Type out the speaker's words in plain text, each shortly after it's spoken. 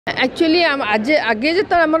Actually आज आगे जो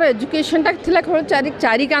आम एजुकेशन था केवल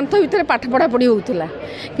चारि कांथ भितर पाठ पढ़ा पढ़ी होता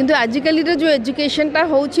किंतु आजिकल जो एजुकेशन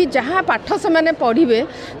हो जहाँ पाठ से मैंने पढ़े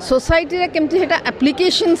सोसाइटी केमती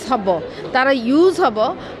एप्लिकेशंस हम तार यूज हम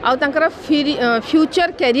आर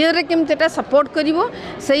फ्यूचर कैरियर केमती सपोर्ट कर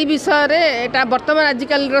से विषय बर्तमान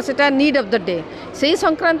आजिकल नीड ऑफ द डे से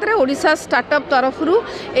संक्रांत ओडिशा स्टार्टअप तरफ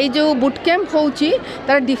ये जो बुट कैंप होची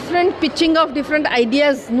तार different pitching of different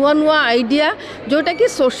ideas नुआ नुआ आइडिया जोटा कि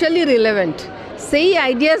सोशली रिलेवेंट से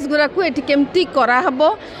आइडियाज गुरा को एटी केमती कराहब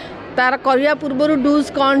तार करने पूर्व डूज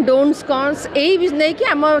कौन डोंट्स कौन यही नहीं कि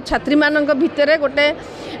आम छात्री मान भितर गोटे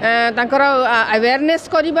अवेयरनेस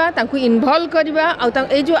करवा इनवॉल्व करवा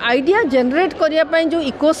ये जो आइडिया जनरेट करने जो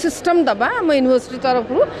इकोसिस्टम दबा आम यूनिवर्सिटी तरफ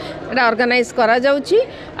एटा ऑर्गेनाइज करा जाउची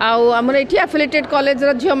आमर ये एफिलिएटेड कॉलेज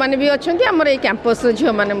झील मैंने भी अच्छा आमर ये कैंपस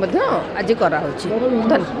झील मैंने आज करा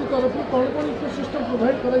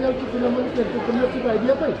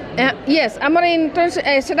यस आमर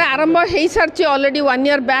इंटर्नशिप आरंभ हो सारी ऑलरेडी 1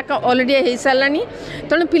 year बैक ऑलरेडी हो सारा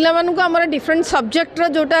तेणु पिलामानू आमर डिफरेंट सब्जेक्ट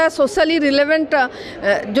जोटा सोशली रिलेवेंट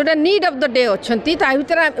जोटा नीड ऑफ द डे अच्छा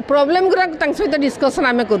भितर प्रॉब्लम गुरा सहित डिस्कसन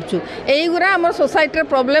आम करा आम सोसाइटी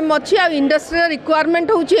प्रॉब्लम अच्छी आ इंडस्ट्री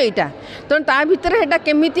रिक्वायरमेंट होटा तेणु ता भितर एटा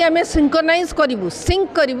केमिति आम सिंक्रोनाइज करूँ सिंक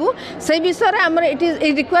करूँ से विषय आमर it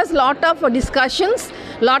requires lot of discussions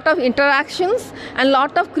lot of interactions and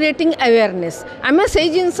lot of creating awareness आम से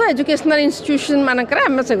जिनस एजुकेशनल इंस्टीट्यूशन मानक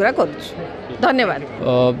आम से करूँ धन्यवाद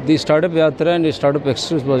The startup Yatra and the startup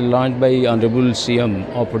express was launched by Honorable CM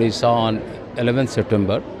of Odisha on 11th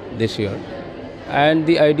September this year, and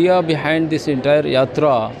the idea behind this entire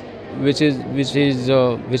Yatra,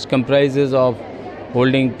 which comprises of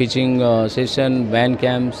holding pitching session, van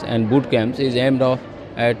camps and boot camps, is aimed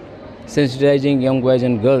at sensitizing young boys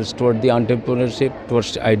and girls toward the entrepreneurship,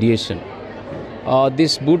 towards ideation.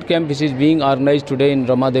 This boot camp, which is being organized today in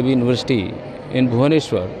Ramadevi University in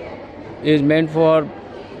Bhubaneswar, is meant for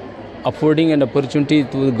affording an opportunity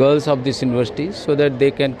to the girls of this university so that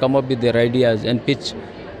they can come up with their ideas and pitch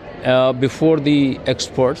before the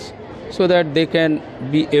experts so that they can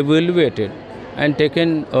be evaluated and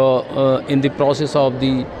taken in the process of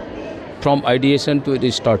from ideation to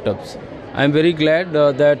the startups. I am very glad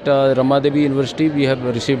that Ramadevi University, we have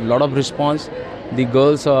received a lot of response. The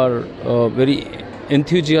girls are very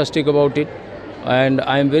enthusiastic about it, and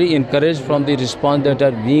I am very encouraged from the response that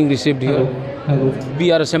are being received here.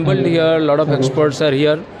 We are assembled here, a lot of experts are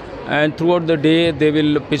here, and throughout the day they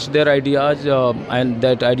will pitch their ideas and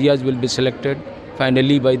that ideas will be selected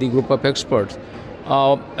finally by the group of experts.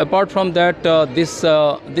 Apart from that, this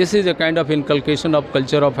is a kind of inculcation of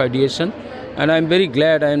culture of ideation, and I am very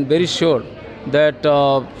glad, I am very sure that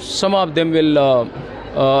some of them will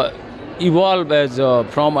evolve as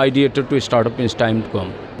from ideator to startup in time to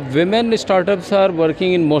come. Women startups are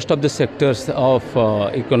working in most of the sectors of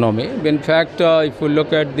economy. In fact, if you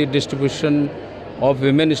look at the distribution of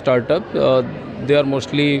women startup, they are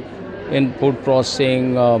mostly in food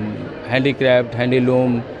processing, handicraft,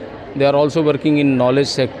 handyloom. They are also working in knowledge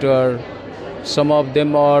sector. Some of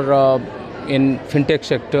them are in fintech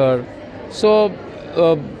sector. So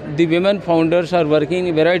the women founders are working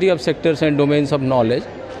in a variety of sectors and domains of knowledge,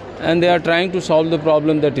 and they are trying to solve the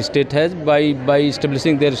problem that the state has by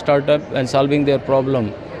establishing their startup and solving their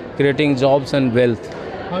problem, creating jobs and wealth.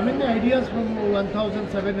 How many ideas from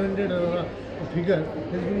 1,700 figure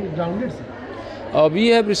has been grounded, sir? We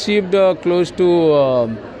have received close to,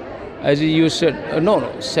 as you said,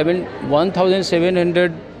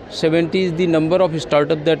 1,770 is the number of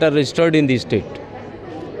startups that are registered in the state.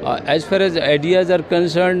 As far as ideas are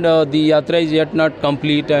concerned, the Yatra is yet not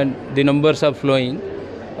complete and the numbers are flowing.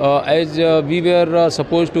 As we were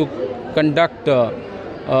supposed to conduct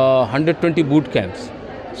 120 boot camps,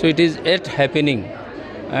 so it is yet happening,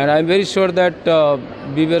 and I am very sure that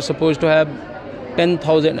we were supposed to have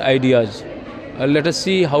 10,000 ideas. Let us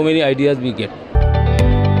see how many ideas we get.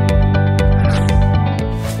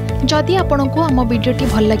 जदि आपंक आम भिडी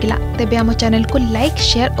भल लगा तेब आम channel को like,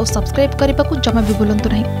 share और subscribe करने को जमा भी भूलु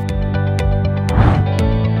नहीं।